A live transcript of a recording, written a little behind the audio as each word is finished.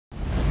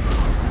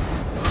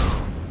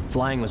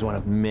Flying was one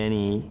of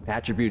many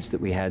attributes that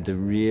we had to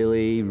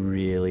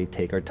really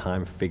take our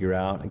time to figure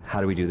out,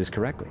 how do we do this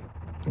correctly?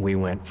 We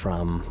went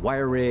from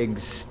wire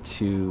rigs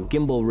to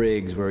gimbal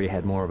rigs where we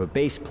had more of a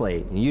base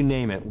plate. You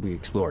name it, we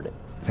explored it.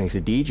 Thanks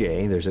to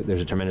DJ, there's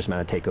a tremendous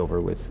amount of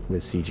takeover with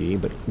CG,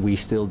 but we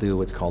still do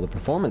what's called a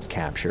performance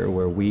capture,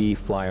 where we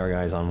fly our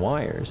guys on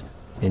wires,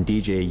 and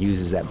DJ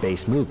uses that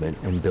base movement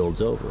and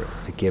builds over it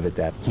to give it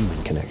that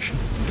human connection.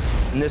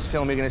 In this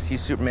film, you're going to see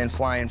Superman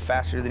flying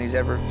faster than he's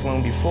ever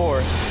flown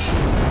before.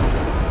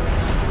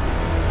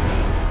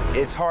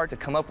 It's hard to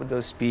come up with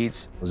those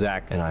speeds.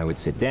 Zach and I would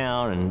sit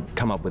down and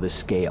come up with a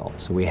scale.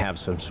 So we have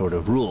some sort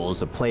of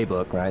rules, a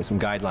playbook, right? Some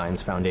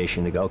guidelines,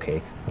 foundation to go,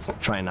 okay, let's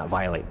try and not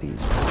violate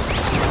these.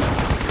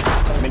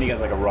 I mean, you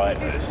guys like a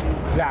ride race.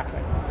 Exactly.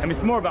 I mean,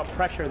 it's more about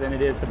pressure than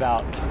it is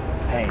about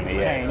pain.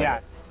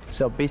 Yeah.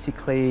 So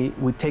basically,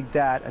 we take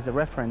that as a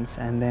reference,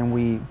 and then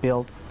we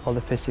build all the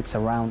physics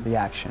around the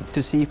action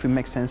to see if it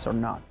makes sense or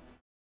not.